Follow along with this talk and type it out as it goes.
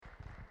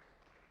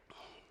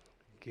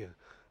Thank you.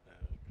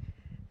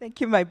 Thank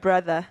you, my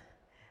brother.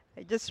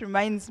 It just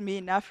reminds me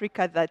in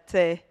Africa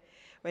that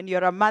when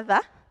you're a mother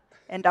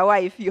and a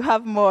wife, you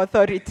have more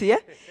authority,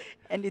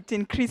 and it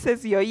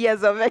increases your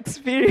years of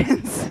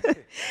experience.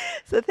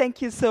 So thank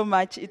you so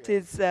much. It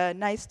is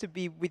nice to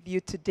be with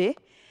you today.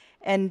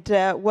 And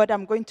what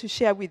I'm going to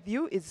share with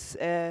you is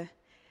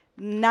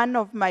none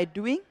of my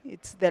doing.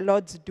 It's the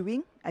Lord's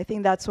doing. I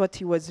think that's what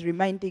he was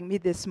reminding me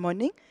this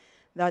morning,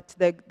 that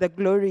the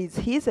glory is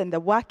his and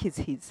the work is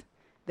his.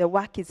 The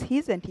work is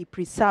his, and he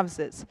preserves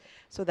us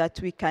so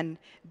that we can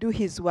do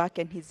his work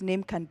and his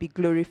name can be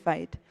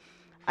glorified.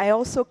 I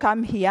also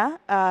come here,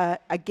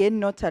 again,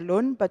 not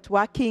alone, but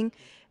working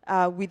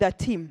with a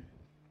team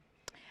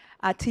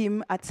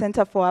at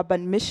Center for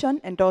Urban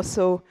Mission and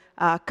also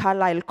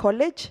Carlisle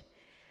College.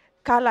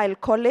 Carlisle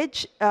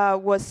College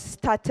was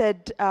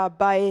started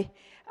by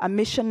a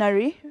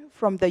missionary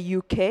from the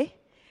UK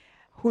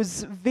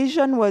whose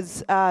vision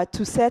was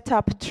to set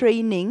up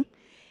training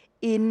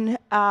in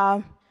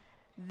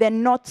the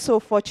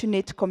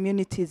not-so-fortunate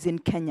communities in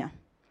Kenya.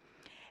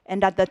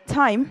 And at the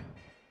time,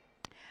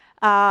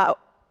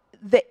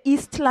 the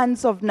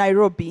Eastlands of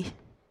Nairobi,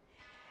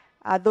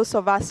 those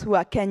of us who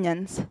are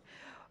Kenyans,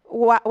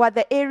 were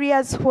the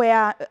areas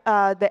where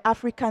the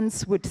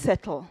Africans would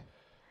settle.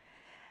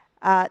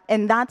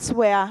 And that's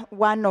where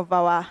one of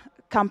our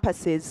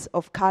campuses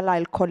of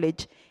Carlisle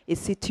College is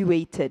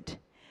situated.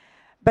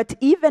 But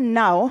even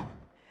now,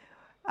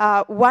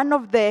 one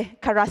of the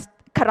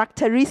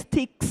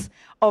characteristics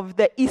of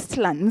the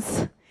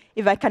Eastlands,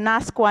 if I can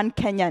ask one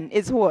Kenyan,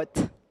 is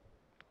what?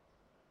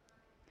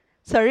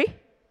 Sorry?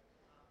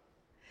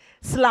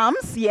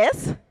 Slums,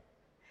 yes,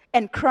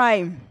 and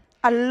crime,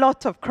 a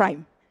lot of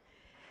crime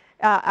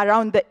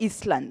around the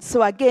Eastlands.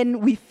 So again,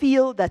 we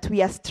feel that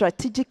we are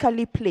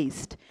strategically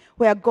placed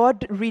where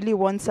God really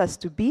wants us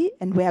to be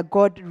and where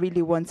God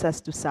really wants us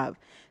to serve.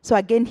 So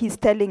again, he's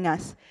telling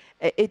us,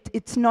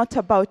 it's not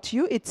about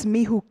you, it's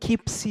me who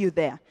keeps you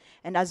there.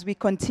 And as we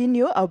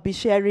continue, I'll be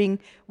sharing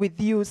with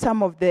you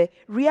some of the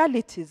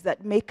realities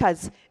that make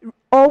us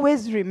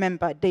always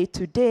remember day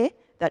to day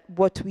that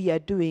what we are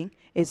doing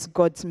is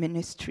God's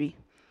ministry.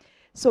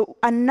 So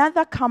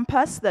another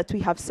campus that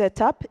we have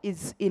set up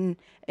is in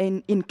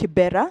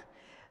Kibera,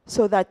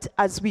 so that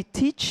as we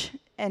teach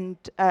and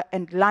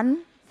learn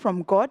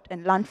from God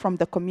and learn from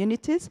the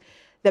communities,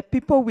 the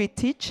people we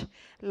teach,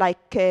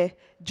 like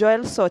Joel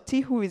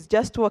Soti, who is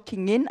just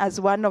walking in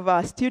as one of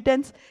our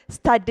students,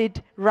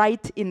 studied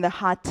right in the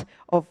heart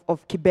of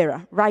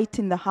Kibera, right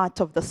in the heart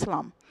of the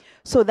slum.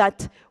 So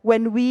that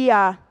when we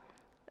are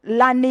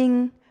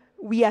learning,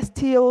 we are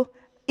still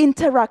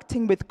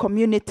interacting with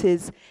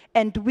communities,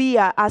 and we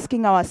are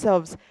asking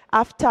ourselves,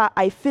 after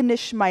I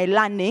finish my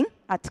learning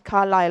at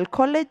Carlisle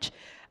College,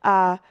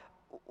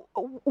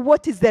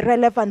 what is the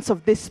relevance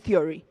of this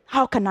theory?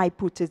 How can I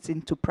put it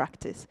into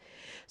practice?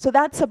 So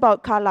that's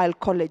about Carlisle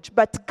College.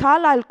 But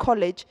Carlisle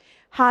College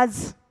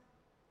has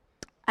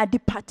a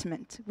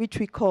department which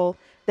we call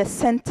the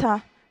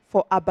Center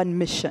for Urban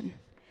Mission.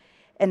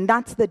 And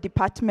that's the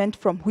department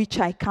from which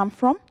I come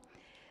from.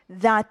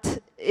 That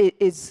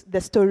is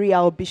the story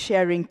I'll be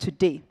sharing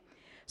today.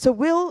 So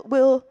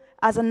we'll,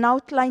 as an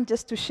outline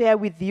just to share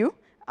with you,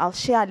 I'll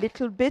share a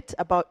little bit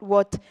about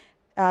what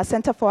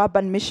Center for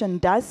Urban Mission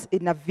does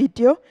in a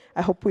video.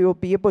 I hope we will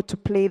be able to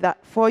play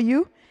that for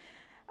you.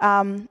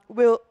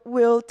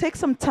 We'll take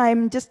some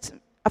time, just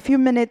a few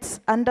minutes,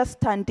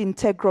 understand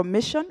Integral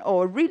Mission,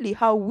 or really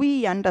how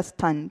we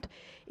understand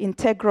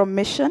Integral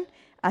Mission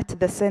at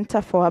the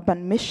Center for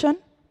Urban Mission.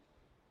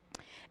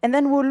 And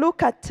then we'll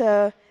look at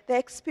the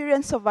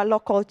experience of a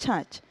local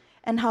church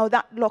and how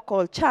that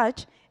local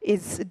church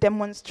is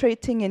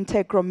demonstrating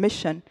Integral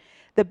Mission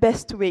the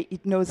best way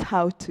it knows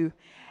how to.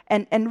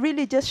 And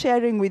really just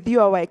sharing with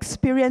you our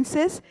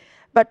experiences.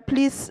 But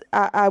please,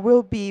 I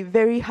will be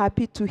very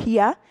happy to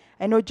hear.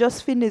 I know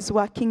Josephine is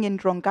working in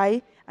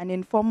Rongai, an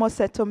informal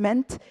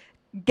settlement,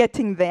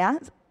 getting there,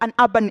 an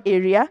urban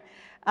area.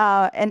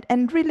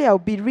 And really, I'll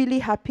be really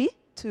happy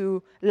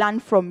to learn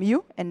from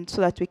you, and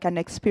so that we can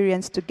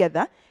experience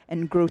together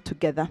and grow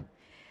together.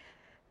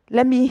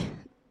 Let me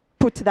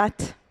put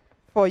that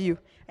for you.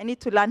 I need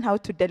to learn how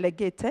to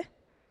delegate, eh?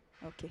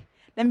 Okay,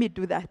 let me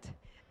do that.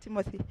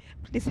 Timothy,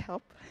 please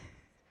help.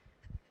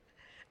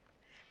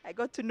 I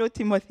got to know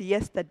Timothy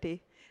yesterday,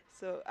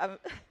 so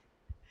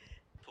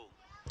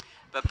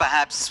But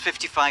perhaps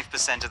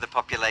 55% of the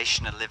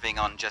population are living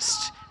on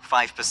just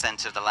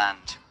 5% of the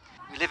land.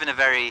 We live in a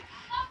very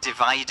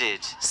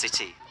divided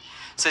city.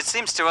 So it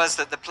seems to us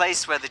that the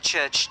place where the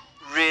church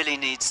really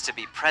needs to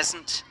be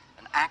present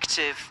and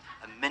active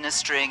and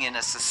ministering in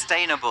a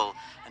sustainable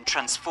and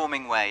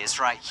transforming way is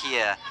right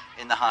here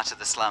in the heart of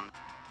the slum.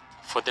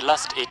 For the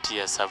last 8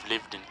 years, I've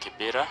lived in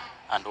Kibera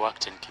and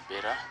worked in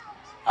Kibera.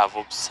 I've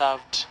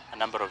observed a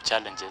number of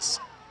challenges,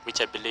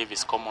 which I believe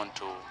is common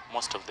to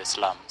most of the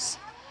slums.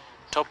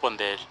 Top on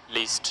the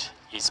list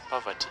is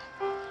poverty,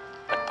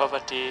 but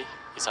poverty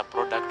is a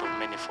product of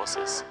many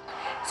forces.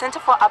 Center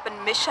for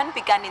Urban Mission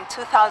began in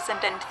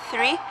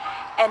 2003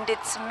 and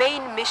its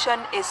main mission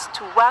is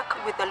to work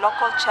with the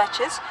local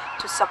churches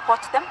to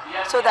support them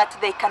so that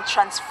they can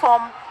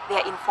transform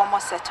their informal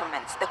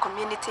settlements, the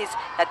communities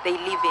that they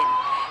live in.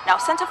 Now,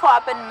 Center for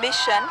Urban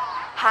Mission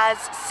has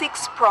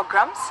 6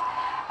 programs.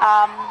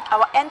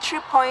 Our entry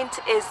point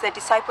is the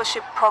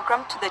discipleship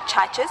program to the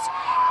churches,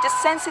 just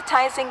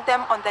sensitizing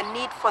them on the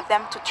need for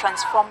them to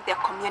transform their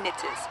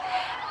communities.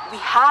 We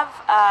have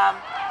a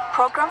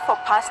program for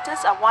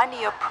pastors, a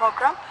 1-year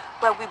program,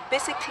 where we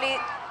basically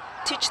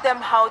teach them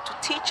how to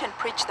teach and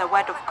preach the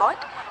Word of God.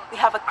 We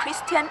have a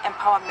Christian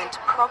empowerment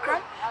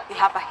program. We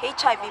have a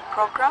HIV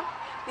program.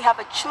 We have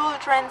a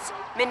children's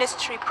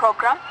ministry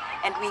program,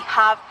 and we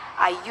have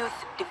a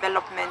youth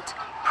development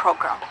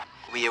program.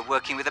 We are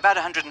working with about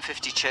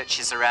 150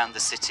 churches around the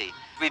city.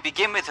 We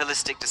begin with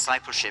holistic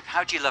discipleship.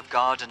 How do you love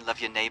God and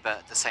love your neighbor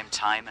at the same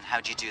time, and how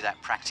do you do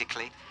that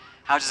practically?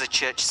 How does a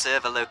church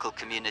serve a local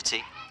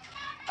community?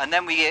 And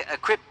then we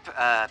equip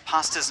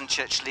pastors and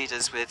church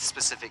leaders with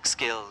specific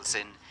skills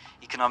in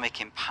economic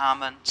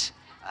empowerment,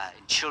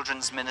 in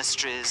children's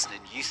ministries and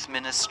in youth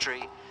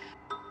ministry.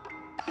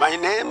 My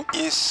name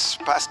is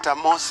Pastor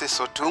Moses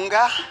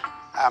Otunga.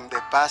 I'm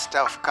the pastor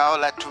of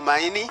Kaola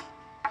Tumaini.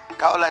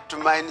 Kaola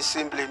Tumaini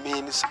simply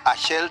means a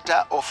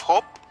shelter of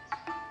hope,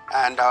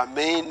 and our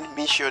main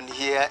mission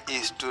here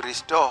is to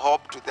restore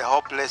hope to the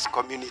hopeless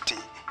community.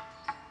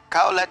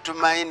 Kaola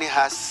Tumaini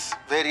has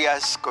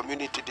various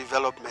community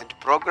development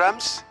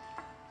programs,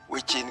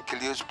 which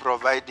includes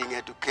providing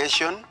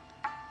education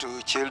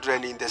to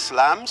children in the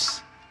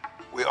slums.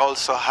 We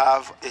also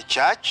have a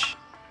church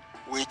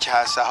which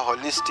has a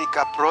holistic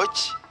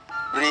approach,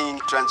 bringing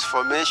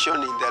transformation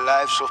in the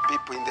lives of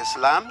people in the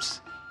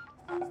slums.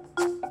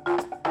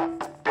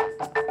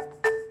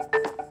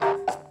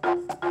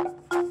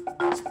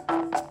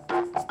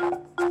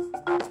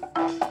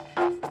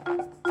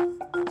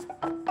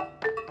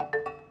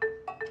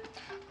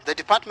 The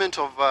Department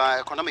of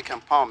Economic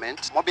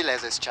Empowerment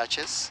mobilizes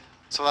churches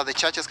so that the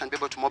churches can be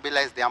able to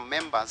mobilize their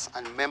members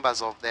and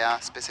members of their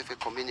specific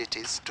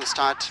communities to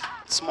start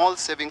small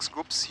savings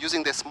groups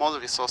using the small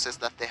resources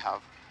that they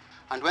have.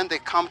 And when they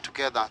come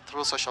together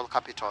through social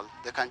capital,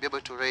 they can be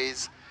able to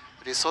raise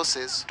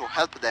resources to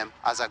help them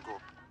as a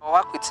group. Our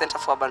work with Center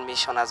for Urban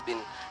Mission has been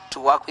to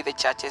work with the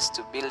churches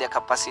to build their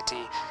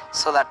capacity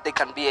so that they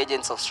can be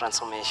agents of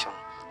transformation,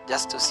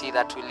 just to see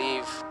that we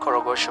leave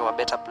Korogosho a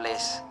better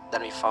place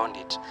than we found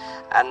it.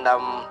 And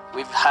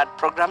we've had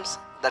programs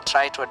that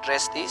try to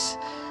address this.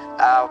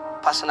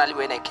 Personally,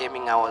 when I came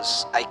in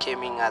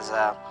as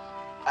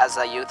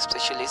a youth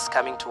specialist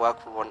coming to work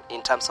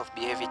in terms of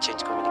behavior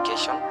change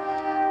communication,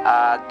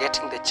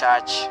 getting the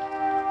church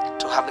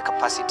to have the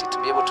capacity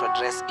to be able to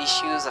address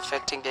issues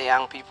affecting the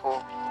young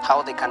people,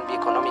 how they can be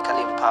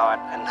economically empowered,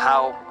 and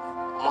how,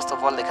 most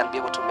of all, they can be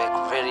able to make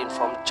very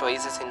informed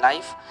choices in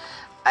life,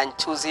 and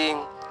choosing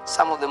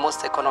some of the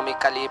most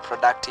economically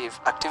productive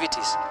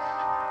activities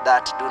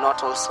that do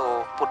not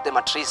also put them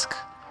at risk,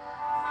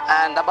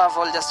 and above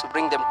all, just to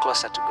bring them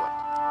closer to God.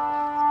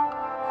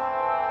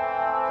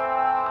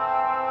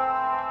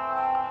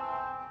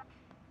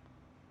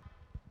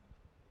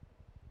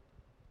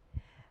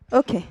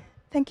 Okay,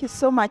 thank you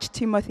so much,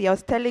 Timothy. I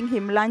was telling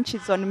him lunch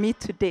is on me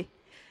today.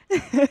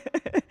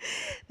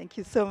 Thank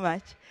you so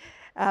much.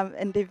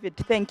 And David,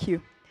 thank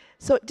you.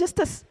 So just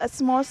a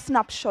small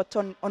snapshot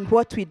on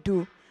what we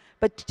do,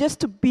 but just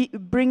to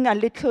bring a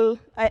little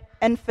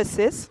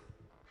emphasis,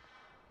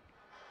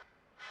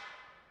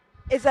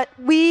 is that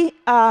we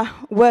are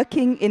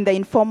working in the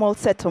informal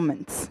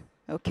settlements,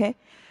 okay?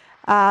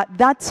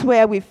 That's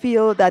where we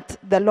feel that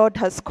the Lord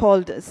has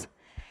called us.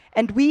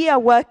 And we are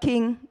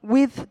working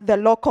with the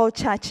local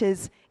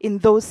churches in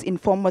those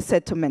informal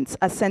settlements,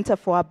 a Center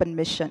for Urban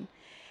Mission.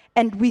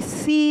 And we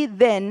see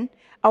then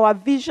our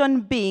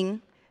vision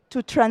being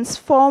to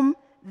transform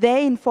their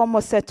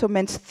informal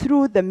settlements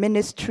through the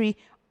ministry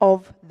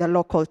of the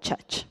local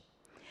church.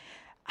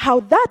 How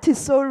that is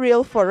so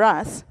real for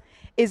us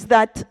is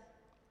that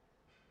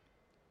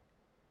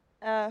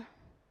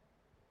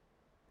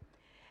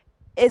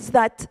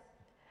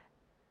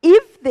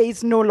if there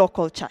is no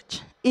local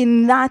church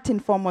in that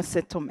informal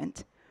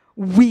settlement,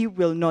 we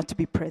will not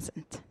be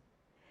present.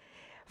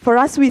 For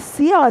us, we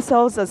see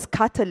ourselves as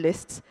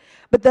catalysts,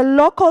 but the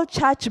local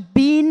church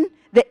being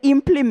the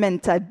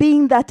implementer,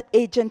 being that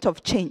agent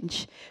of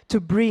change to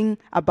bring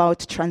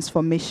about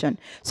transformation.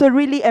 So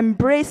really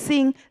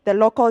embracing the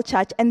local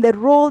church and the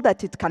role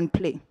that it can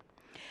play.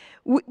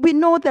 We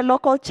know the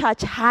local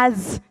church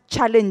has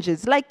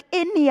challenges like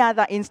any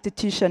other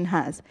institution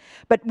has,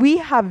 but we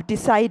have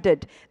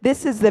decided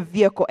this is the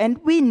vehicle,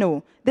 and we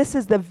know this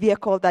is the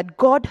vehicle that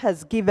God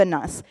has given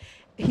us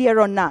here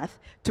on earth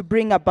to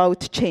bring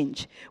about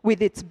change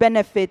with its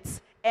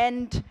benefits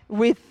and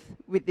with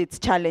its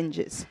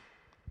challenges.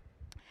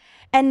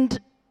 And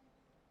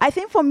I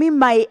think for me,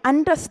 my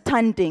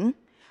understanding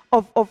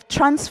of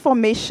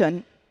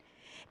transformation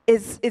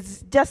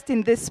is just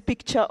in this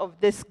picture of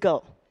this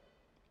girl.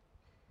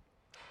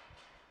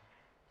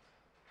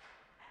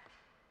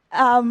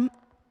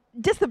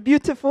 Just a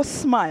beautiful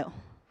smile.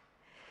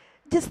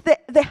 Just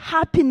the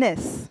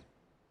happiness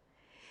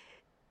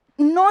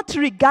not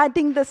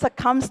regarding the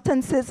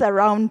circumstances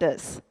around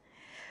us.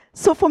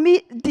 So for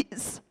me,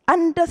 this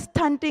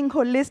understanding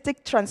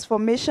holistic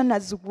transformation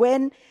as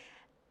when,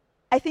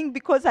 I think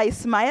because I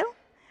smile,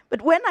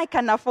 but when I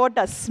can afford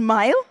a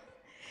smile,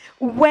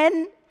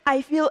 when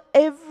I feel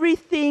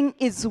everything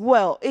is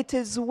well, it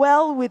is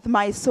well with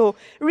my soul,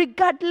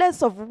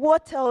 regardless of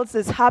what else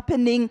is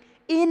happening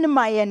in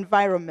my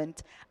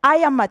environment, I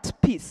am at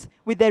peace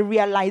with the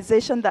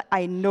realization that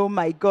I know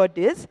my God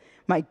is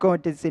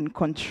in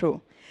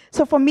control.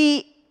 So for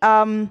me,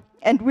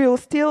 and we'll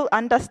still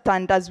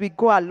understand as we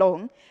go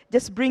along,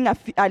 just bring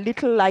a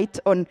little light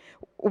on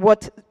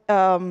what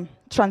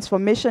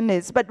transformation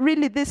is. But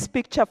really, this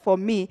picture for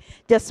me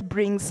just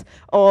brings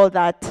all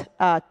that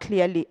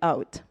clearly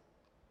out.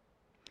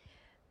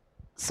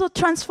 So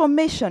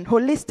transformation,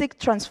 holistic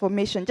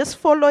transformation, just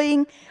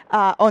following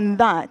on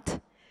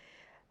that.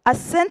 As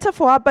Center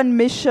for Urban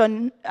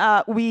Mission,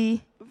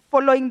 we,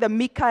 following the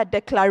Mika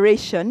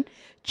Declaration,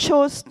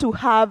 chose to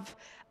have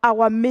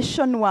our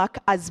mission work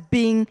as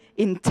being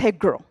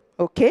integral,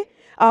 okay?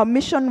 Our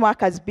mission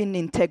work has been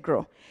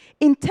integral.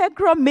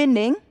 Integral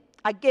meaning,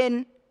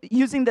 again,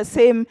 using the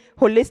same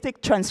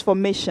holistic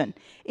transformation.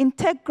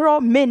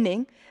 Integral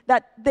meaning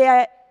that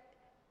their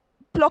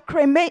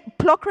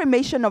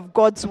proclamation of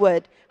God's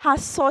word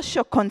has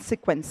social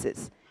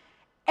consequences.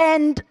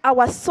 And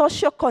our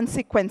social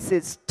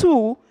consequences,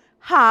 too,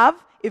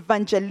 have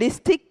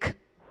evangelistic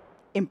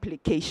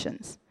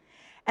implications.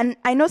 And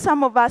I know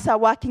some of us are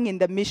working in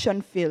the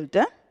mission field.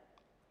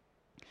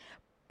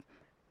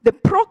 The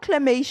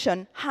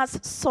proclamation has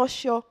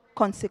social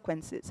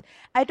consequences.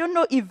 I don't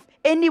know if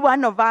any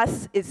one of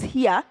us is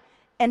here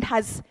and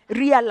has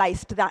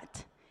realized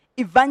that.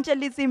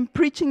 Evangelism,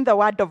 preaching the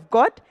word of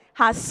God,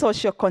 has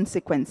social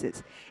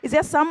consequences. Is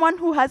there someone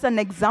who has an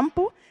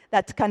example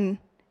that can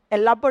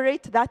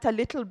elaborate that a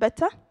little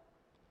better?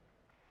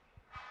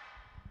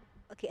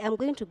 Okay, I'm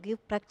going to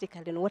give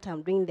practically on what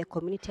I'm doing in the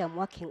community I'm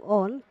working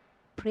on.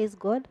 Praise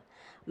God.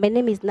 My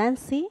name is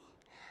Nancy.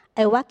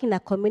 I work in a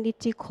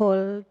community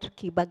called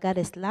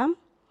Kibagare Slum.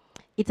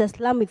 It's a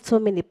slum with so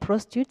many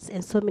prostitutes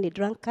and so many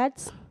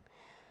drunkards.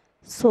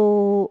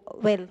 So,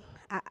 well,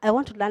 I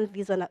want to learn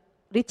this on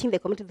reaching the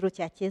community through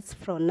churches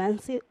from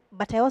Nancy,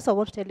 but I also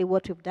want to tell you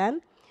what we've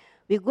done.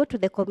 We go to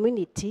the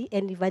community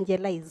and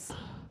evangelize.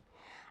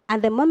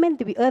 And the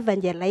moment we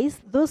evangelize,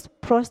 those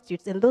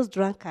prostitutes and those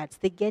drunkards,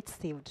 they get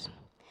saved.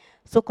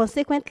 So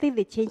consequently,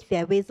 they change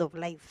their ways of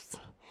life.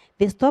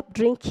 They stop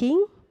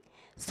drinking,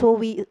 so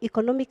we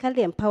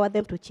economically empower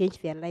them to change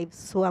their lives.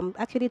 So I'm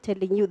actually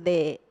telling you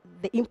the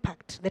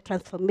impact, the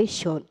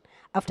transformation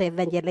after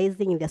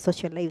evangelizing in their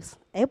social lives.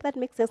 I hope that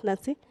makes sense,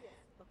 Nancy.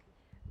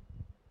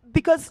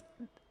 Because,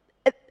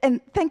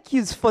 and thank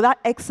you for that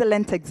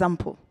excellent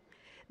example.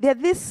 There are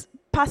these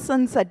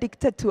persons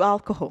addicted to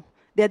alcohol.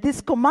 There are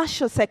these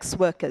commercial sex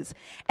workers.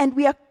 And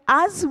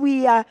as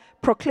we are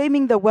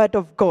proclaiming the word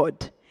of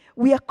God,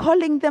 we are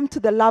calling them to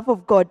the love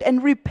of God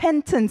and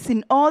repentance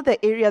in all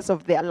the areas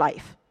of their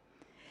life.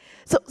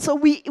 So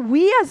we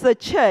as a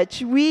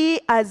church, we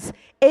as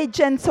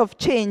agents of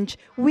change,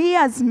 we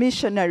as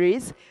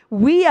missionaries,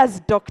 we as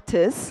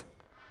doctors,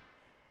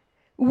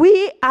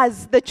 we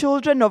as the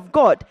children of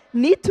God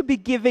need to be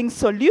giving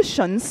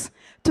solutions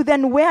to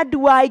then where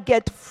do I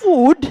get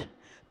food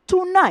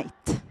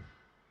tonight?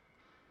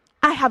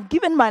 I have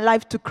given my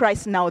life to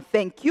Christ now,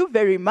 thank you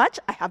very much.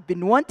 I have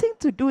been wanting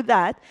to do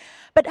that.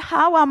 But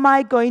how am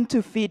I going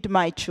to feed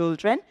my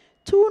children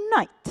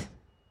tonight?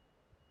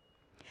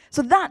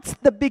 So that's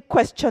the big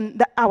question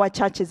that our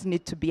churches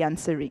need to be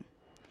answering.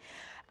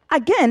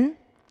 Again,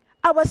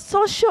 our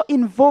social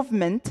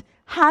involvement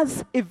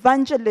has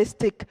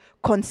evangelistic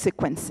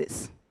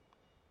consequences.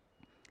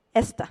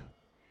 Esther,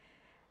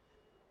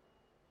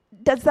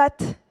 does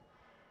that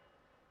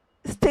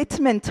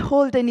statement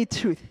hold any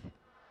truth?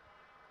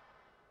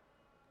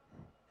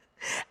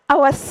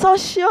 Our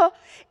social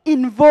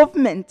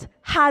involvement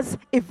has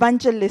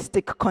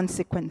evangelistic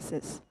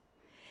consequences.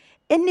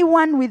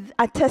 Anyone with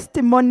a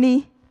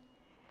testimony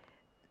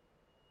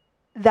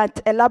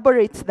that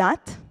elaborates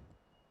that?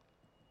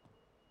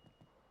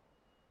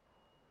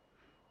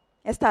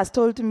 Esther has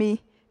told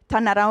me,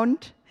 turn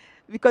around,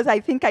 because I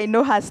think I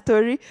know her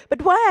story.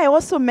 But why I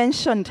also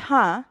mentioned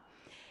her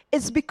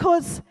is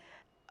because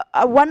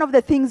one of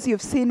the things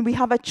you've seen, we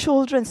have a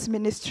children's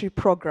ministry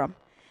program.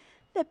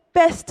 The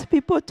best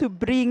people to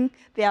bring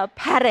their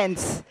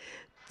parents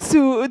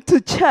to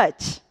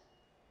church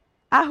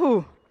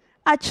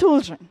are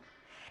children.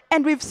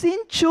 And we've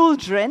seen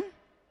children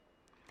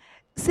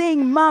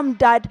saying, Mom,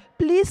 Dad,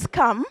 please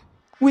come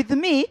with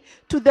me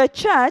to the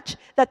church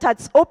that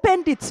has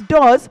opened its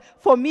doors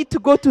for me to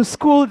go to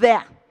school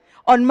there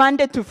on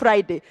Monday to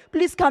Friday.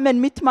 Please come and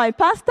meet my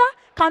pastor,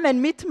 come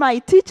and meet my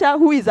teacher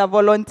who is a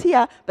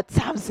volunteer but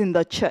serves in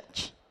the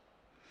church.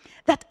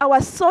 That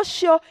our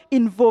social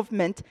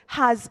involvement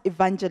has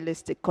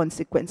evangelistic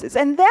consequences.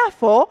 And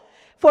therefore,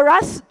 for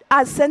us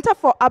as Center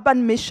for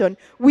Urban Mission,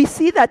 we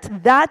see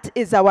that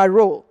is our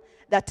role.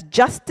 That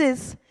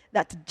justice,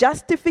 that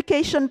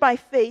justification by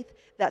faith,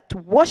 that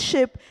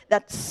worship,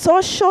 that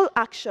social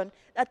action,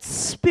 that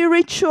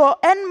spiritual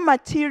and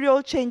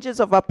material changes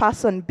of a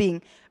person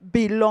being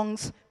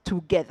belongs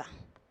together.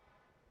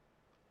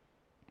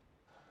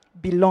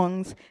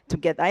 Belongs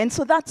together. And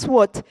so that's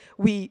what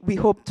we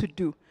hope to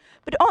do.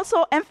 But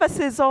also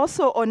emphasis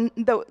also on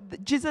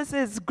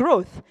Jesus'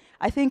 growth.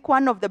 I think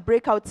one of the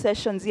breakout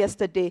sessions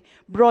yesterday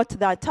brought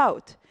that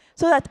out.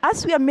 So that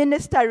as we are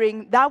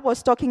ministering, that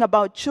was talking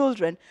about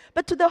children,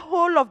 but to the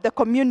whole of the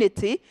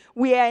community,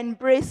 we are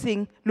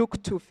embracing Luke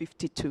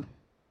 2:52.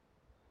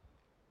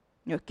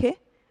 Okay?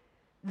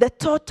 The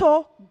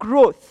total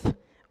growth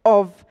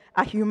of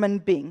a human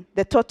being,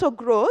 the total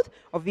growth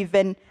of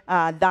even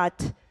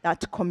that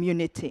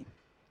community.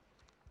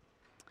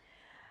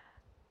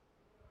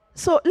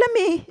 So let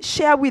me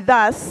share with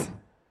us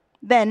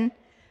then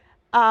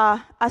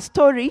a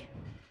story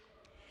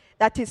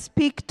that is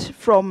picked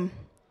from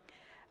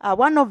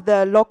one of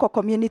the local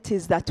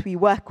communities that we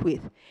work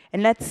with.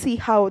 And let's see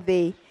how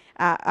they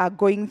are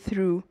going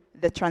through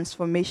the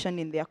transformation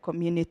in their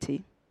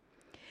community.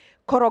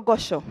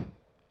 Korogosho.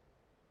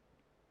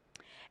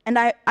 And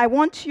I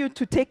want you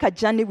to take a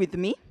journey with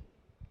me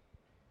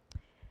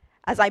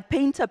as I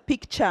paint a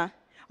picture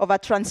of a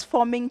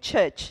transforming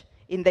church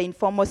in the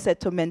informal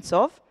settlements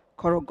of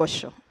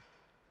Korogosho.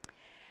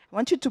 I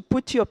want you to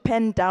put your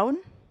pen down,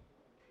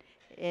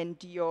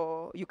 and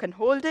you can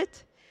hold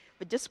it,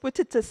 but just put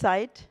it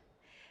aside.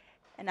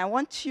 And I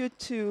want you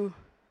to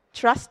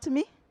trust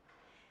me,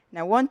 and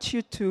I want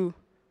you to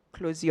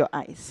close your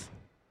eyes.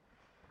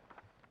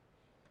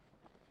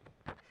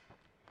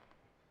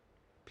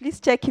 Please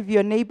check if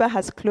your neighbor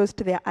has closed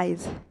their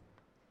eyes.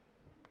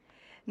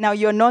 Now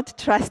you're not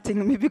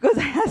trusting me because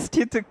I asked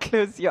you to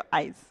close your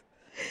eyes.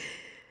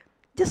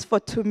 Just for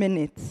 2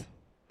 minutes.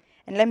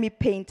 And let me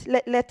paint,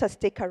 let us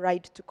take a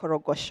ride to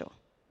Korogosho.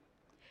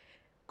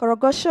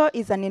 Korogosho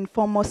is an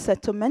informal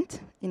settlement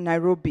in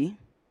Nairobi,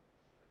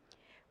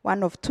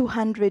 one of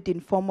 200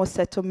 informal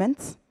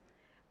settlements,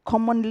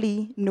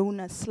 commonly known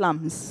as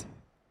slums.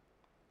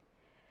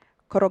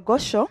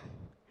 Korogosho,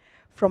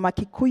 from a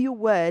Kikuyu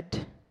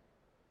word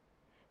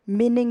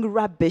meaning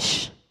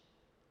rubbish,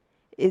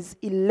 is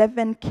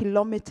 11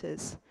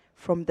 kilometers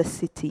from the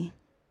city.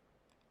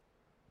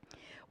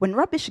 When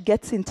rubbish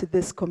gets into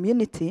this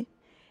community,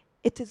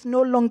 it is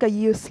no longer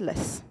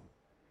useless.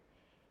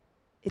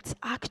 It's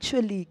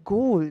actually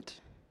gold,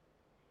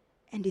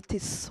 and it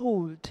is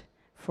sold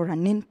for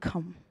an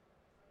income.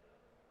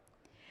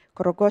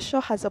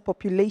 Korogosho has a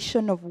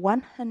population of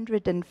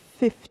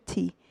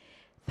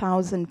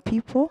 150,000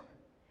 people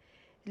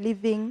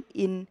living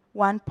in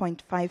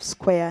 1.5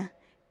 square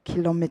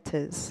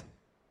kilometers.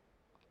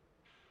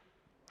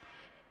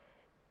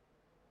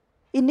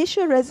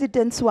 Initial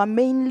residents were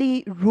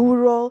mainly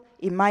rural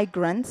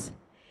immigrants,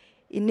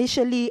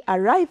 initially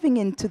arriving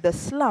into the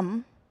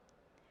slum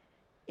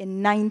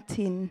in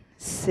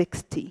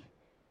 1960.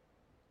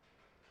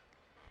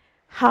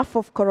 Half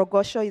of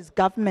Korogosho is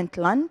government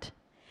land,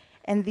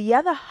 and the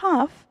other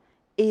half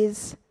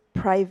is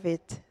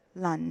private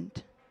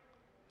land.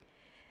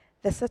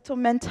 The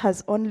settlement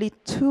has only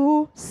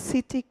 2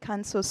 city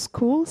council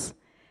schools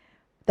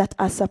that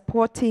are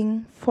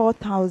supporting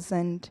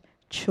 4,000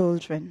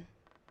 children.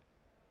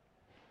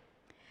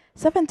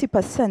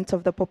 70%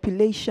 of the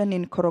population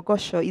in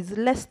Korogosho is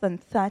less than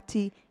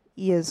 30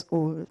 years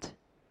old.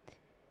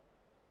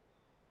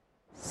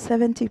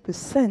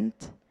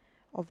 70%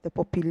 of the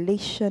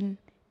population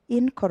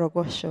in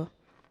Korogosho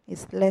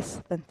is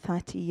less than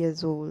 30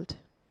 years old.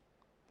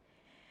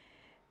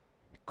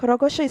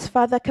 Korogosho is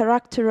further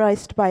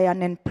characterized by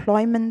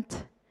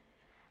unemployment,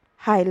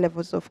 high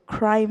levels of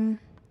crime.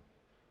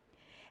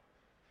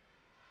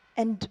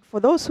 And for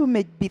those who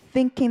may be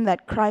thinking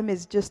that crime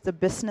is just the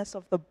business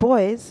of the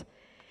boys,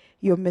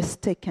 you're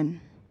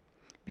mistaken.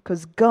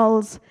 Because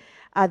girls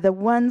are the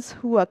ones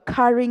who are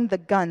carrying the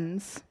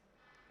guns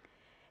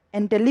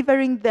and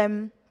delivering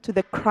them to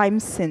the crime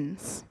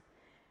scenes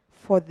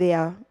for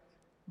their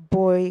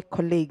boy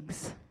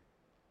colleagues.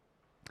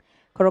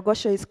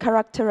 Korogosho is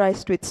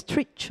characterized with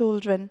street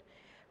children,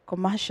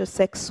 commercial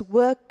sex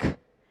work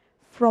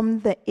from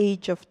the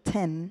age of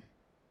 10,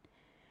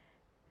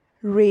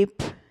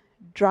 rape,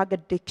 drug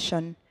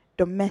addiction,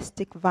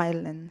 domestic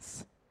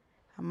violence,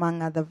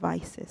 among other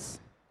vices.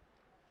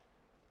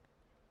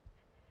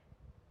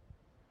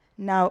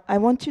 Now, I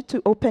want you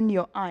to open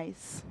your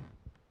eyes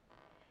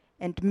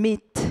and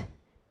meet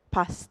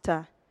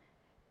Pastor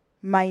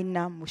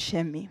Maina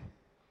Mushemi.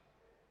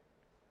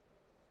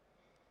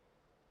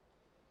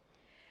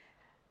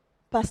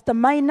 Pastor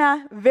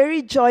Maina,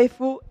 very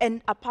joyful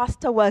and a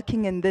pastor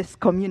working in this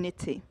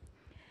community.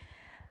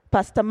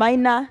 Pastor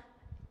Maina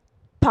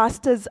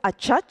pastors a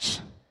church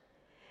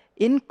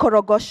in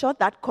Korogosho,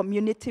 that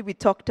community we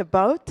talked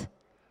about,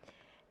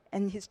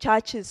 and his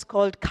church is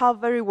called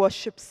Calvary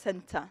Worship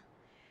Center,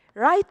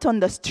 right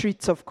on the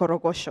streets of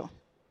Korogosho.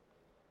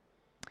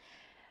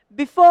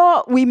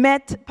 Before we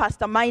met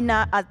Pastor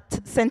Maina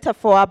at Center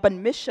for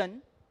Urban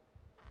Mission,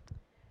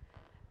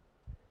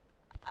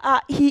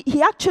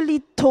 he actually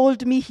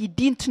told me he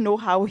didn't know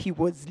how he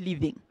was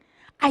living.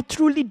 I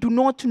truly do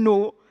not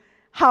know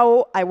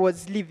how I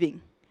was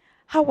living.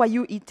 How are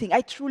you eating?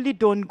 I truly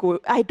don't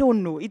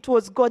know. It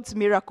was God's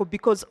miracle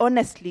because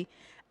honestly,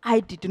 I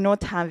did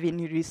not have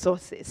any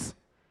resources.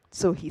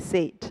 So he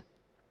said.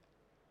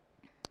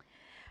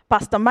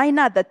 Pastor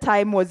Minor at the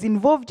time was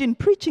involved in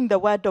preaching the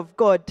word of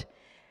God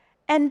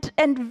and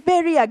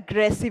very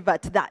aggressive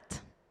at that.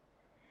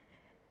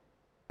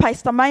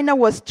 Pastor Minor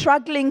was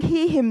struggling,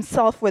 he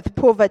himself, with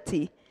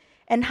poverty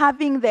and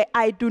having the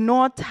I do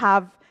not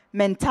have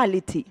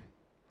mentality.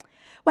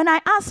 When I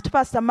asked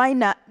Pastor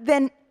Minor,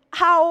 then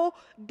how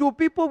do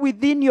people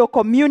within your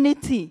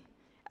community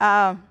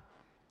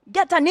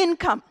get an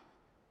income?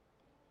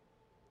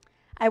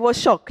 I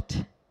was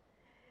shocked,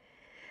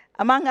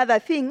 among other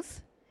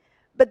things.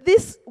 But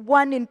this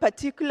one in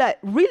particular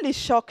really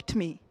shocked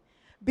me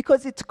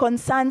because it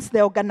concerns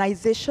the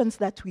organizations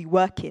that we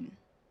work in.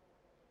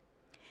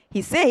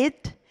 He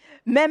said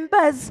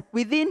members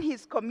within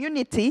his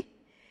community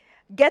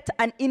get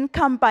an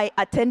income by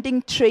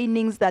attending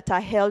trainings that are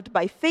held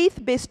by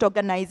faith-based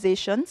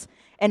organizations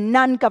and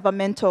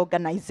non-governmental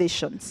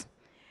organizations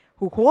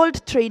who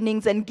hold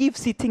trainings and give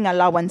seating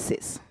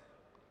allowances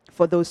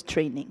for those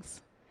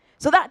trainings.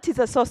 So that is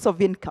a source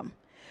of income.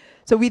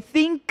 So we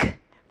think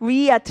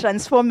we are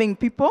transforming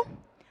people,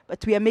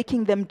 but we are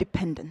making them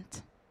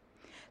dependent.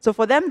 So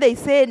for them, they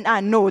say,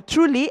 no,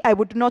 truly, I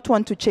would not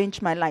want to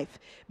change my life.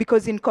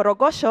 Because in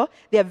Korogosho,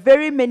 there are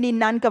very many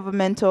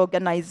non-governmental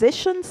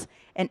organizations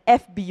and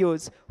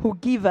FBOs who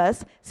give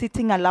us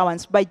sitting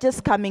allowance by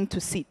just coming to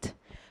sit.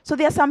 So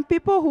there are some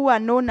people who are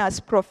known as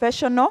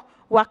professional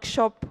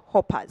workshop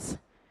hoppers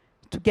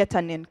to get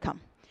an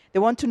income. They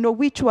want to know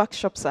which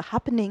workshops are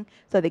happening,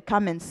 so they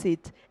come and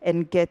sit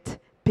and get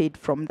paid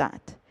from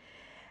that.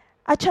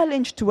 A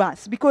challenge to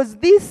us, because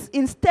this,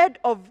 instead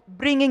of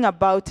bringing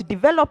about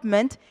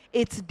development,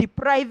 it's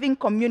depriving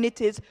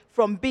communities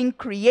from being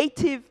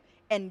creative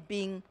and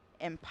being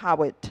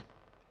empowered.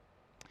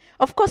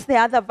 Of course, there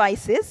are other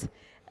vices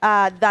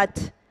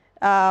that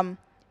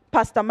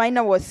Pastor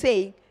Minor was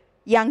saying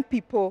young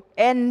people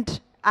and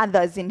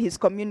others in his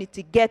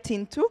community get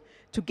into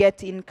to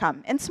get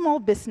income, and small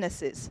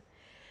businesses.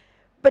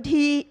 But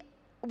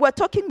we're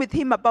talking with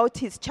him about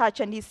his church,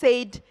 and he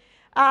said,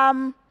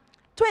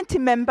 20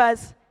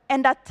 members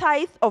and a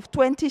tithe of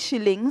 20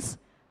 shillings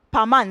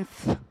per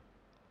month.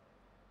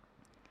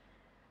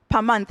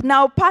 Per month.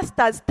 Now,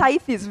 pastors,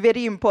 tithe is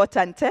very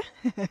important.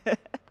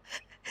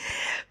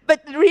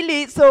 But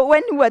really, so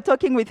when we were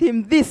talking with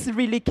him, this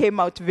really came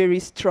out very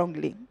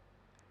strongly.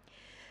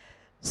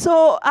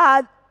 So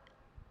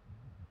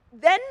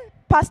then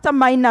Pastor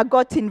Minor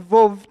got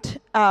involved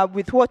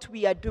with what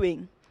we are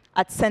doing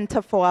at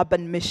Center for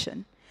Urban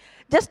Mission.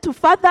 Just to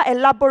further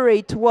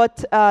elaborate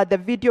what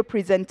the video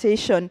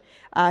presentation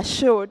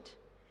showed,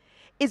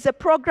 is the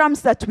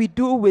programs that we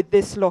do with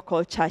these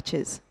local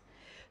churches.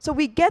 So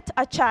we get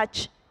a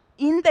church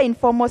in the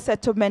informal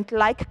settlement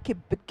like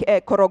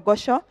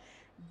Korogosho,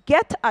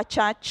 get a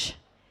church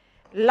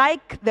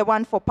like the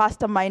one for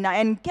Pastor Minor,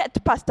 and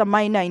get Pastor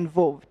Minor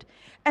involved.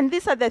 And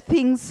these are the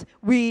things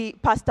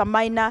Pastor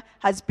Minor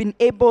has been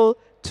able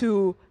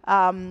to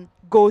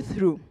go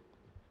through.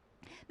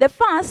 The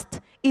first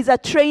is a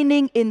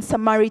training in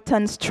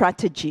Samaritan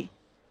strategy.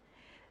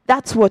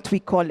 That's what we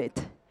call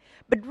it.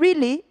 But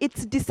really,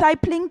 it's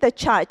discipling the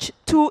church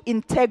to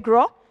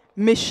integral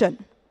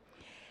mission.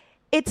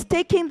 It's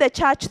taking the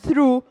church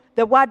through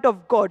the Word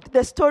of God,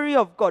 the story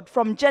of God,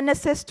 from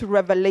Genesis to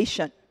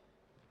Revelation.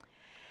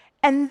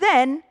 And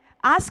then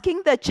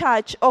asking the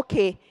church,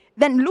 okay,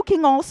 then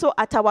looking also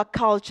at our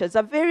cultures,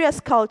 our various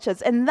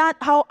cultures, and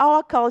how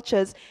our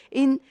cultures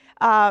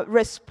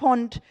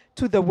respond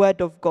to the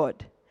Word of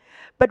God.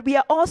 But we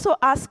are also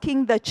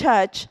asking the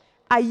church,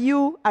 are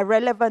you a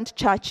relevant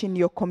church in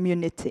your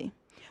community?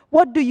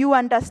 What do you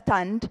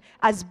understand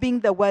as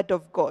being the Word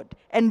of God?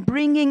 And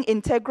bringing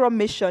integral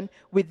mission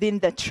within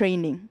the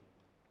training.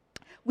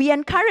 We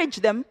encourage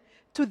them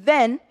to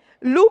then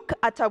look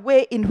at a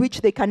way in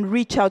which they can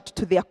reach out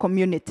to their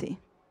community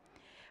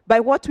by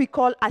what we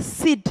call a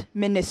seed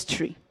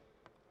ministry.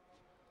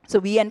 So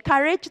we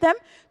encourage them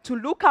to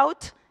look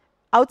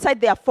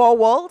outside their four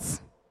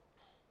walls,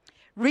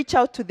 reach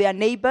out to their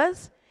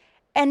neighbors,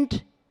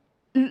 and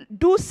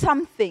do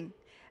something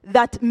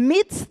that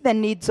meets the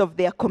needs of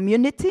their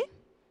community,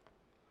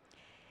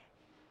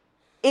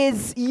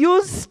 is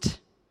used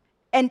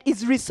and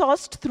is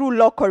resourced through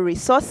local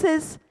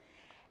resources,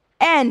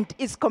 and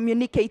is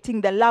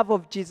communicating the love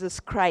of Jesus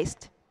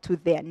Christ to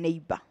their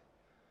neighbor.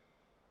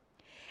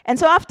 And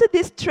so after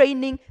this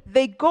training,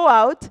 they go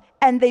out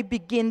and they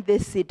begin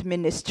this seed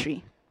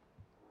ministry.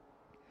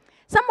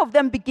 Some of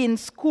them begin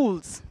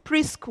schools,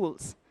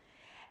 preschools.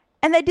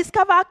 And they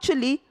discover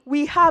actually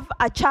we have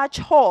a church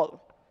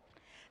hall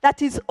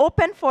that is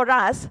open for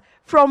us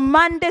from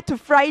Monday to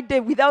Friday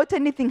without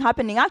anything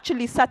happening,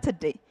 actually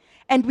Saturday.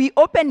 And we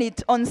open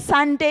it on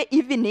Sunday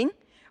evening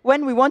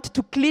when we want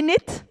to clean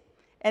it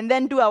and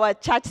then do our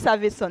church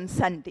service on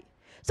Sunday.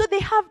 So they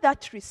have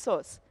that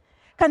resource.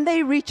 Can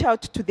they reach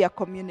out to their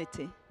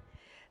community?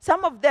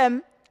 Some of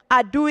them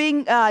are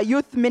doing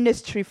youth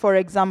ministry, for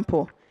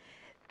example,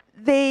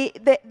 the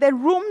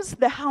rooms,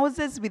 the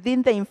houses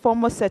within the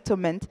informal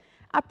settlement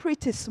are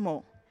pretty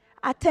small.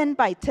 A 10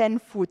 by 10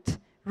 foot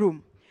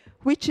room,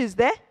 which is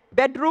the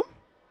bedroom,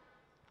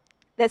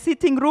 the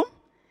sitting room,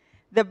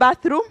 the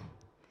bathroom,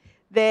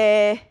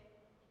 the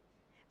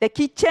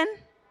kitchen,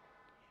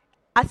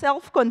 a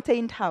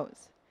self-contained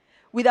house,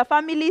 with a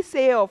family,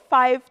 say, of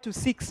 5 to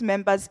 6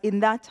 members in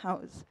that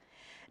house.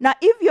 Now,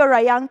 if you're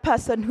a young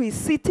person who is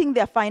sitting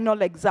their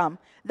final exam,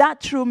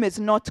 that room is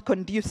not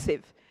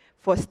conducive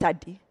for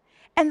study.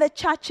 And the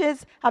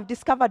churches have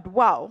discovered,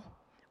 wow,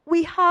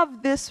 we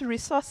have these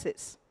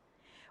resources.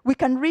 We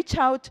can reach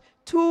out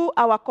to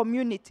our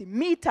community,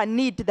 meet a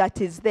need that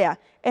is there,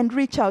 and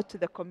reach out to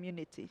the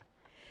community.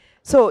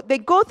 So they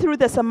go through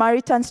the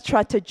Samaritan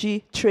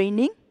strategy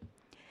training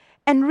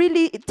and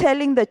really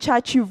telling the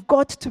church, you've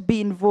got to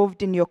be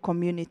involved in your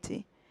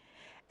community.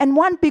 And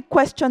one big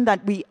question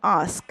that we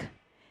ask,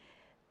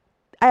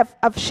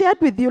 I've shared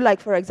with you, like,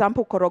 for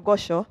example,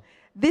 Korogosho,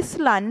 this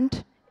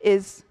land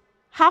is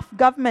half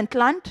government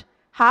land,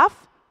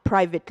 half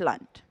private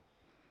land.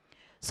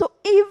 So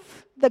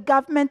if the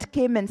government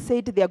came and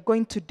said they are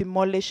going to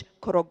demolish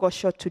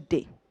Korogosho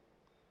today,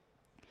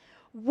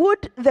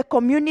 would the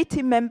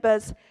community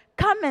members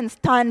come and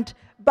stand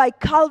by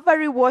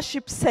Calvary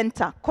Worship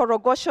Center,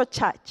 Korogosho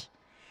Church,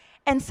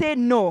 and say,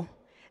 no,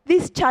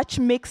 this church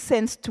makes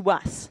sense to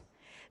us.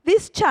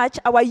 This church,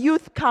 our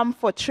youth come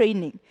for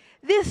training.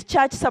 This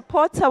church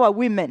supports our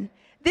women.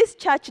 This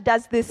church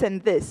does this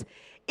and this.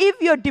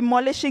 If you're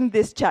demolishing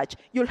this church,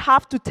 you'll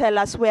have to tell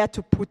us where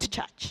to put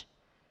church.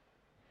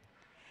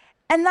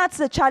 And that's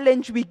the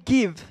challenge we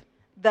give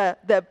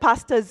the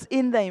pastors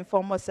in the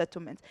informal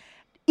settlements.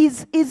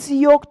 Is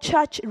your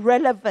church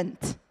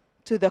relevant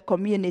to the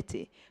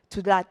community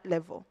to that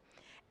level?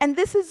 And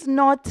this is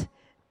not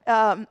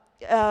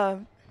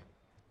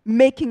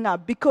making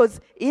up,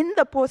 because in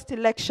the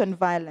post-election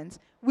violence,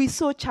 we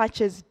saw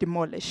churches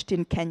demolished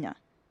in Kenya.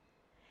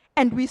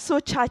 And we saw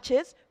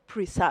churches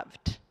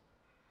preserved.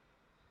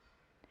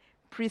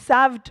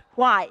 Preserved,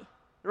 why?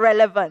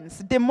 Relevance.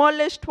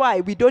 Demolished,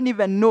 why? We don't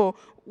even know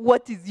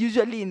what is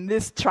usually in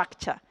this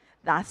structure.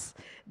 That's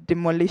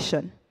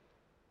demolition.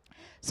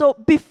 So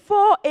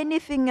before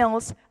anything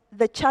else,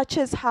 the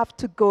churches have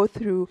to go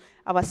through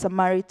our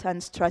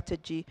Samaritan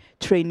strategy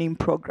training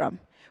program,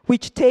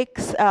 which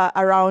takes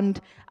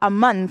around a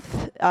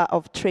month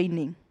of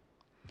training.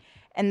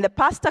 And the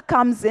pastor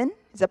comes in,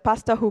 is a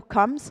pastor who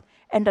comes,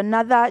 and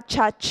another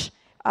church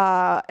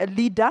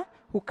leader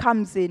who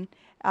comes in,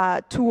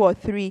 2 or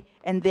 3,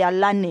 and they are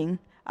learning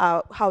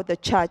how the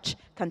church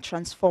can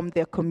transform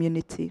their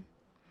community.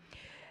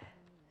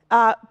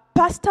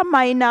 Pastor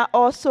Maina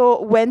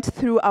also went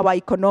through our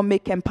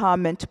economic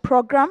empowerment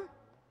program.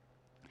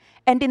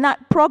 And in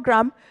that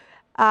program,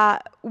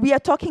 we are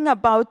talking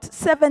about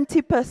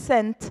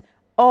 70%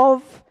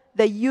 of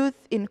the youth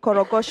in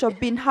Korogosho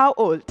being how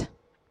old?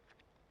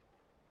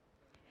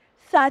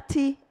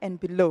 30 and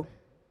below.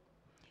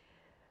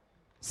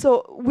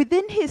 So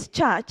within his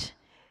church,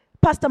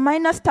 Pastor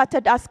Maina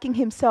started asking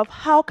himself,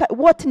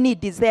 what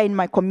need is there in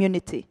my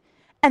community?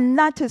 And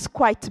that is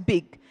quite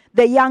big,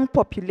 the young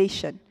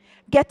population,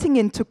 getting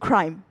into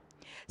crime.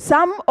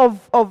 Some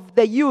of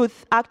the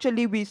youth,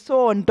 actually, we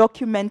saw on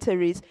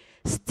documentaries,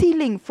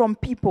 stealing from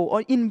people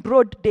in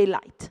broad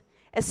daylight,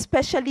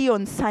 especially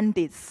on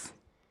Sundays,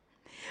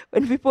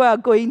 when people are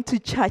going to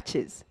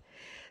churches.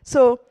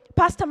 So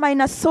Pastor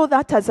Maina saw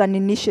that as an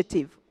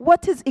initiative.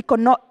 What is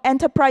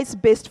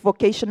enterprise-based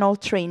vocational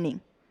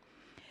training?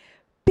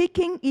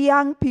 Picking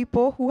young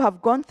people who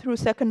have gone through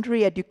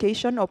secondary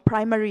education or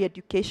primary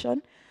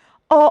education,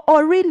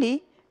 or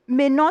really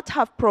may not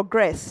have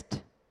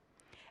progressed,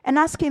 and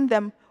asking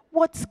them,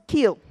 what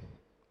skill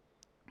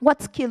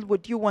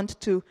would you want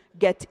to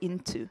get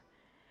into?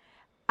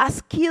 A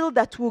skill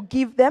that will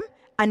give them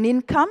an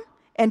income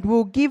and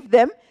will give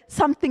them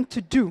something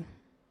to do.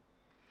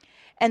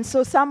 And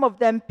so some of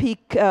them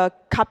pick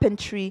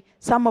carpentry,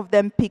 some of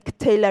them pick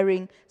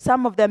tailoring,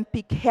 some of them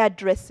pick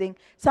hairdressing,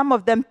 some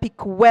of them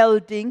pick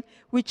welding,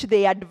 which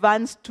they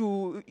advance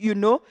to,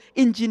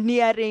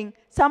 engineering.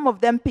 Some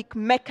of them pick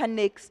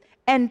mechanics,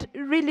 and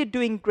really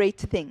doing great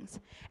things.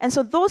 And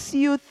so those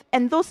youth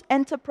and those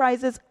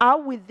enterprises are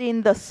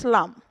within the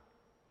slum.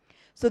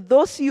 So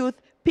those youth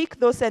pick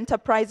those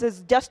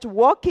enterprises, just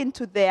walk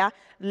into there,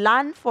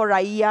 learn for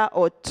a year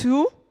or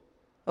 2,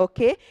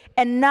 okay,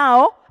 and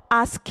now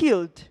are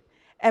skilled.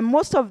 And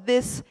most of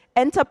these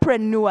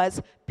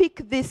entrepreneurs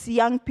pick these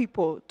young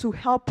people to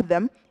help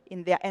them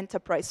in their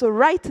enterprise. So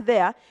right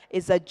there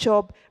is a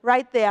job,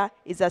 right there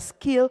is a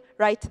skill,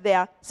 right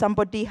there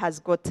somebody has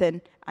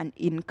gotten an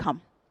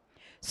income.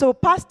 So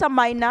Pastor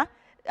Maina,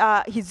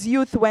 his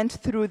youth went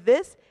through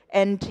this,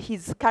 and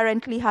he's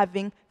currently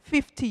having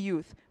 50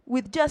 youth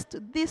with just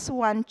this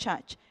one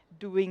church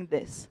doing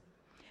this.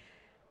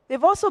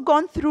 They've also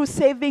gone through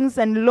savings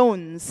and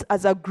loans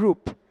as a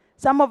group.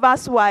 Some of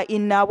us were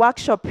in a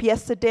workshop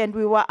yesterday, and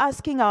we were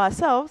asking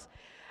ourselves,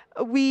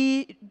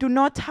 we do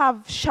not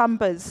have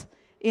chambers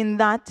in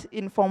that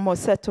informal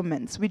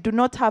settlements. We do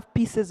not have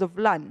pieces of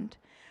land.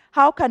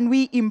 How can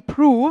we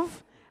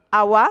improve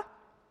our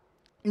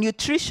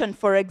nutrition,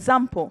 for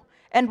example?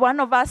 And one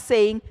of us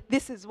saying,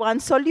 this is one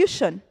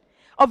solution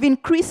of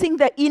increasing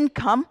the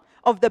income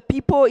of the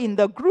people in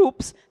the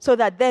groups so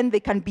that then they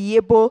can be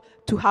able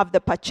to have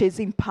the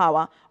purchasing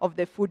power of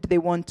the food they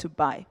want to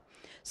buy.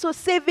 So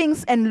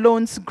savings and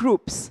loans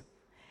groups.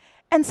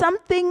 And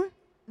something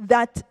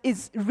that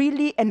is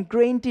really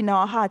ingrained in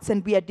our hearts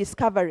and we are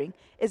discovering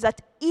is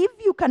that if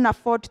you can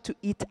afford to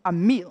eat a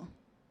meal,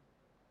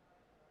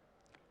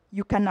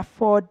 you can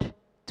afford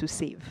to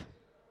save.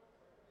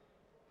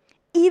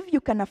 If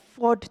you can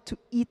afford to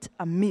eat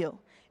a meal,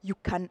 you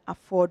can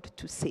afford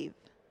to save.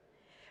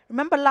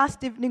 Remember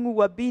last evening we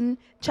were being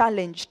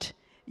challenged,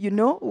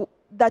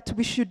 that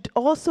we should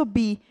also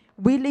be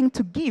willing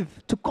to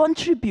give, to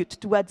contribute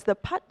towards the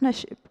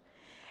partnership.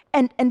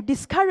 And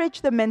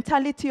discourage the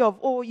mentality of,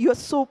 oh, you're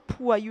so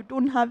poor, you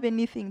don't have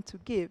anything to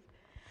give.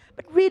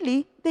 But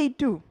really, they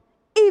do.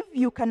 If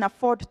you can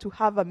afford to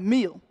have a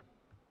meal,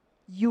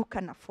 you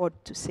can afford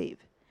to save.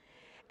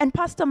 And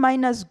Pastor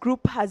Miner's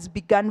group has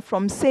begun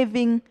from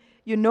saving,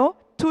 2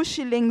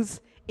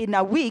 shillings in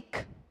a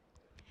week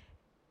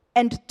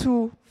and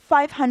to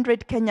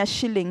 500 Kenya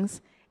shillings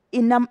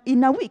in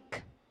a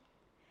week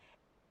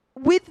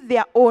with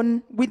their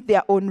own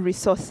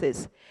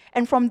resources.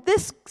 And from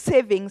this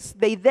savings,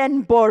 they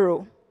then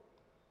borrow.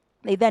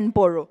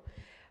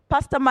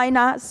 Pastor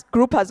Miner's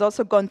group has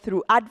also gone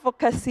through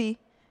advocacy,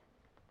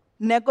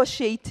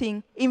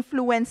 negotiating,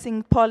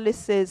 influencing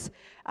policies,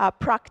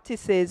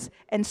 practices,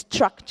 and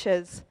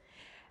structures.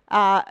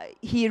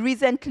 He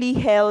recently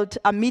held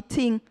a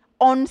meeting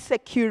on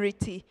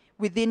security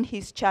within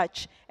his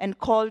church and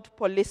called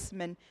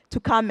policemen to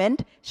come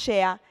and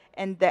share,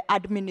 and the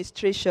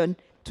administration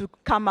to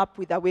come up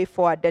with a way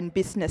forward, and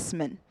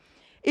businessmen.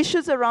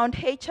 Issues around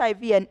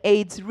HIV and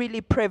AIDS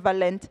really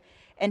prevalent,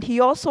 and he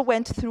also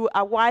went through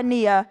a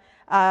 1-year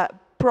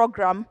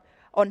program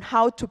on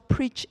how to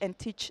preach and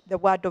teach the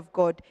Word of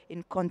God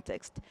in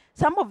context.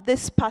 Some of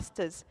these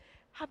pastors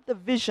have the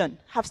vision,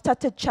 have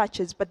started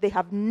churches, but they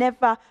have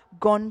never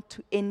gone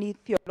to any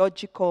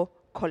theological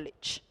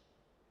college.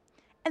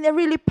 And they're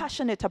really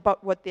passionate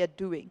about what they're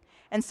doing.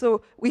 And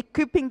so we're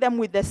equipping them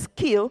with the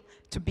skill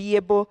to be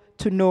able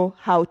to know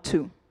how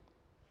to.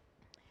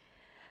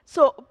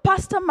 So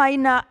Pastor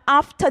Miner,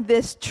 after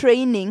this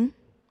training,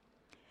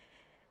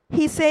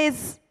 he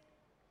says,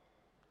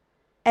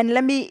 and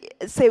let me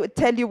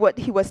tell you what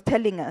he was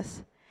telling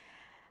us.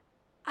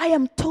 I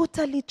am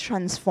totally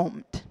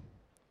transformed.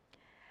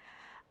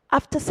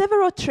 After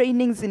several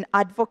trainings in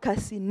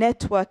advocacy,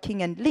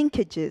 networking, and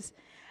linkages,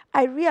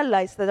 I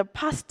realized that a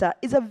pastor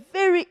is a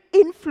very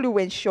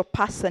influential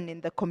person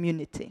in the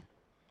community.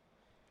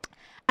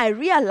 I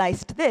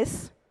realized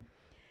this,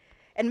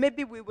 and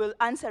maybe we will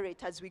answer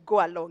it as we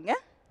go along.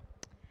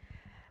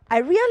 I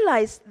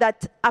realized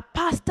that a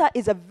pastor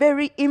is a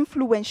very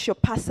influential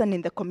person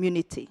in the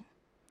community.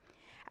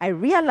 I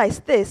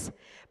realized this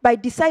by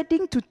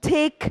deciding to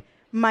take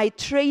my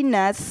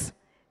trainers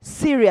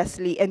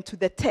seriously and to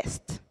the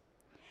test.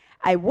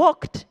 I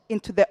walked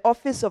into the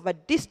office of a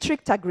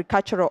district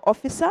agricultural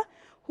officer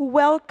who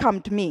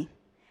welcomed me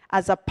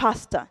as a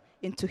pastor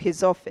into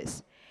his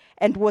office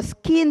and was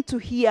keen to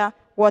hear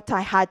what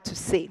I had to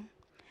say.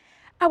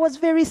 I was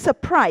very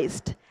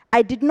surprised.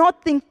 I did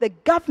not think the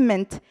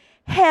government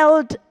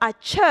held a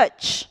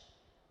church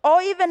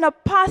or even a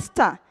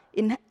pastor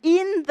in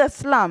the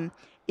slum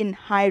in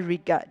high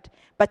regard.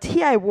 But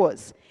here I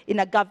was in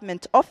a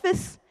government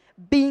office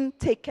being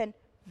taken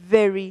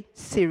very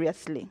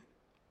seriously.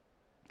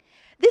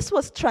 This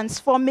was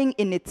transforming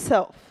in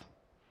itself.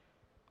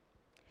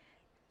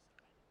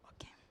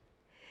 Okay.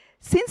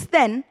 Since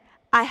then,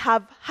 I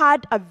have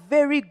had a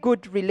very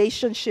good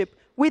relationship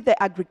with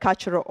the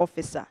agricultural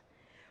officer,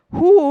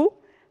 who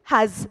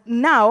has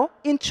now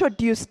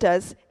introduced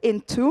us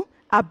into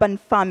urban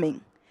farming.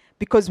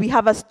 Because we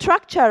have a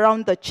structure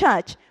around the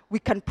church, we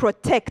can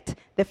protect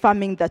the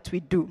farming that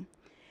we do.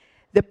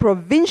 The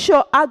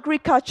provincial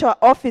agriculture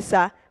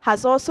officer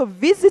has also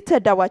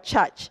visited our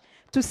church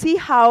to see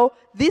how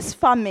this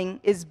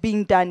farming is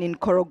being done in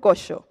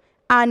Korogosho,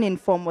 an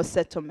informal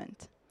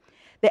settlement.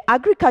 The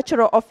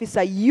agricultural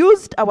officer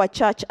used our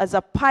church as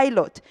a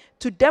pilot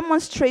to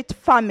demonstrate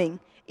farming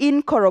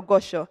in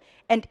Korogosho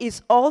and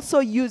is also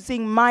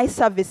using my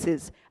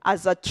services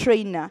as a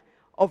trainer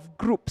of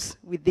groups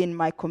within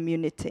my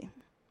community.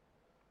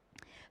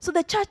 So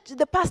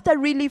the pastor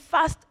really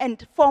first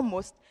and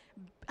foremost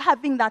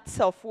having that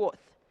self-worth.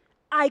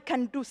 I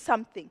can do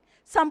something.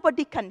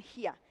 Somebody can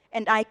hear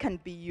and I can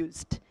be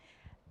used.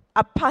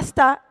 A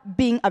pastor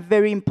being a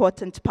very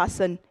important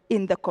person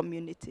in the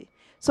community.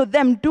 So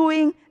them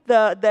doing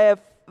the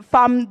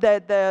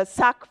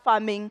sack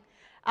farming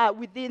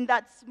within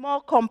that small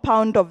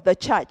compound of the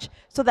church,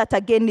 so that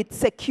again it's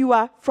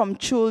secure from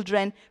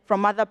children,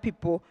 from other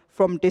people,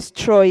 from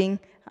destroying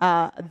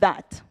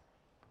that.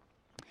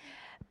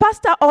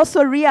 Pastor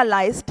also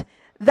realized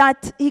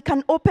that he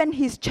can open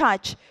his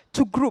church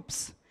to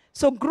groups,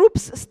 So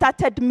groups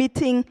started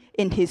meeting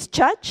in his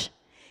church.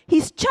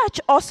 His church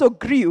also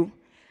grew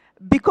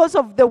because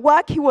of the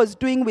work he was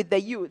doing with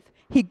the youth.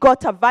 He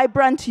got a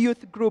vibrant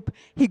youth group,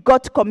 he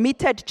got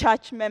committed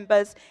church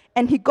members,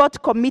 and he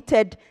got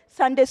committed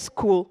Sunday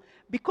school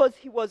because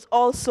he was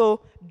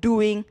also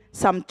doing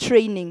some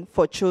training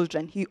for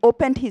children. He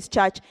opened his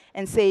church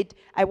and said,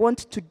 I want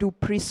to do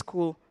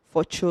preschool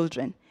for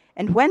children.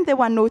 And when there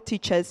were no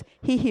teachers,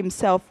 he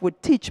himself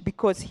would teach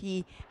because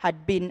he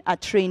had been a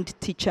trained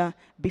teacher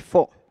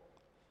before.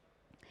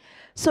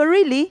 So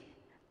really,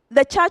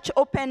 the church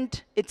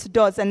opened its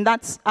doors, and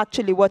that's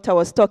actually what I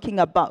was talking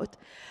about.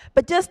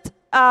 But just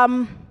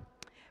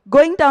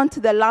going down to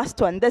the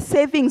last one, the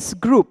savings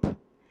group.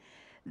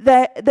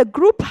 The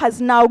group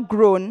has now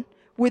grown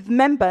with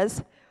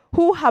members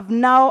who have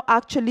now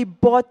actually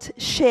bought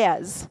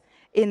shares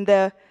in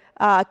the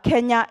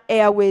Kenya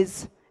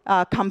Airways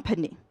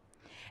company.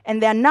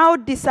 And they're now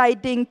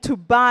deciding to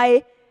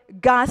buy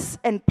gas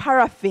and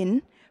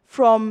paraffin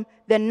from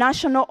the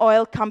National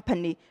Oil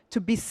Company to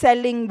be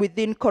selling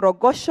within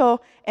Korogosho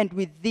and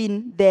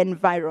within the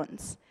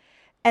environs.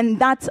 And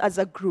that's as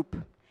a group.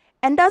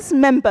 And as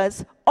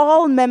members,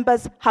 all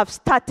members have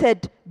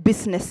started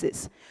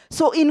businesses.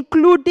 So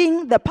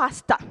including the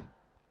pastor,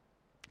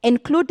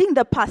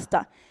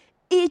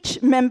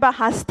 each member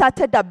has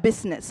started a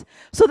business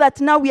so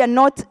that now we are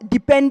not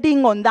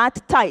depending on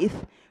that tithe,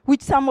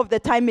 which some of the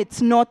time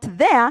it's not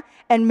there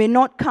and may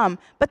not come.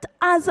 But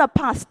as a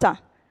pastor,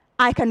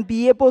 I can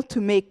be able to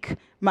make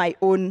my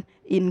own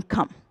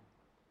income.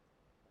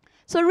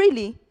 So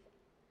really,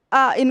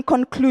 in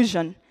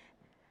conclusion,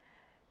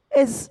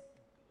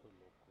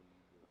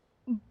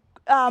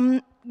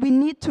 we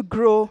need to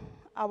grow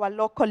our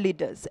local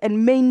leaders,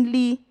 and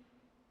mainly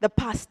the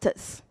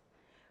pastors.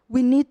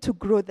 We need to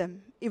grow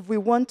them if we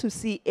want to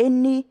see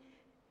any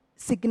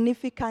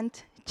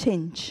significant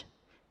change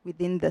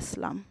within the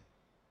slum.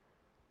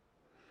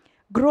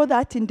 Grow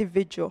that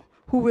individual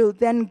who will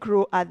then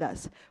grow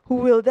others, who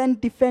will then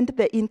defend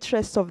the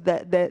interests of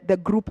the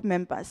group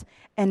members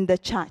and the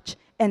church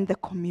and the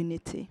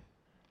community.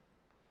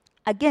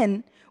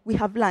 Again, we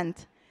have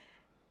learned,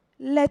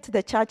 let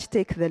the church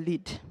take the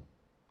lead.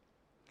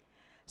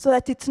 So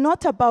that it's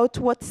not about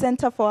what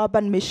Center for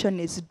Urban Mission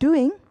is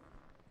doing,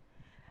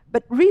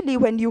 but really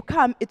when you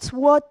come, it's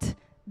what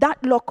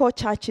that local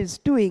church is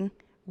doing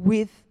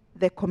with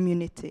the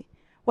community.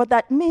 What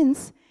that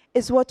means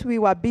is what we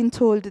were being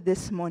told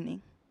this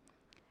morning.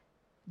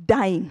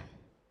 Dying.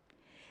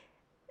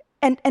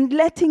 And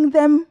letting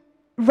them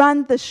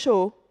run the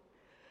show.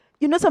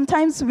 You know,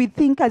 sometimes we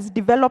think as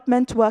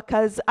development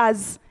workers,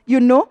 as,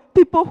 you know,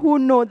 people who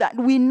know that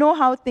we know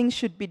how things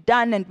should be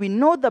done and we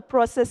know the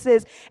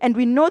processes and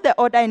we know the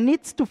order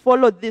needs to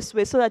follow this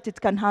way so that it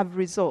can have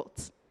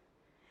results.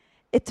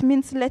 It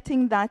means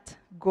letting that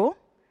go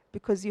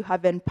because you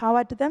have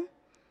empowered them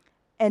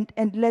and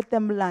let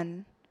them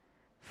learn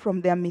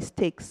from their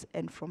mistakes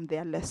and from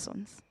their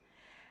lessons.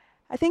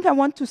 I think I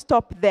want to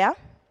stop there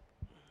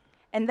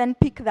and then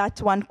pick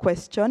that one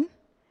question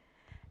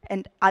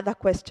and other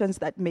questions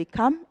that may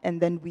come, and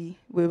then we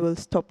will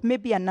stop.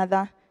 Maybe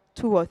another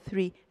 2 or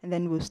 3, and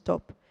then we'll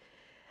stop.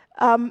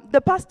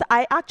 The pastor,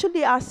 I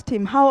actually asked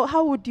him, how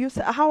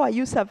are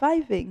you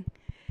surviving?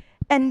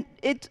 And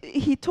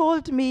he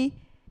told me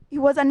he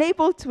was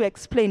unable to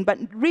explain, but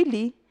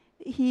really,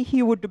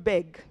 he would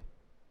beg.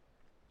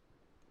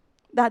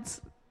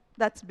 That's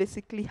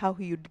basically how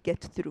he would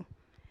get through.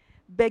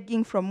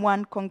 Begging from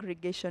one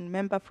congregation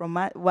member, from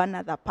one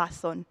other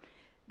person.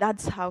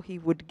 That's how he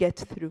would get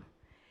through.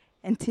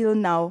 Until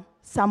now,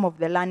 some of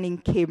the learning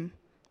came,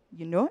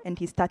 you know, and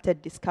he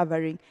started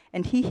discovering.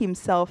 And he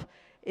himself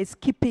is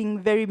keeping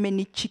very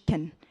many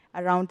chicken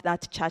around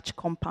that church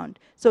compound.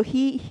 So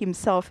he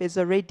himself is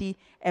already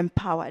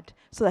empowered,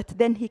 so that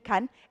then he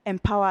can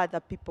empower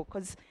other people,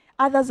 because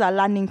others are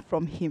learning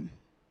from him.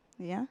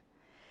 Yeah?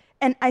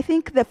 And I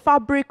think the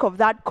fabric of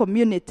that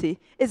community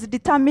is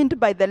determined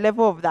by the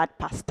level of that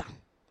pastor.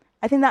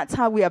 I think that's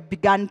how we have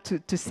begun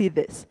to see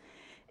this.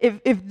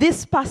 If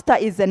this pastor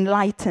is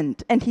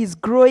enlightened and he's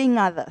growing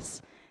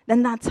others,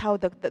 then that's how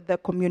the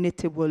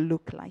community will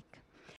look like.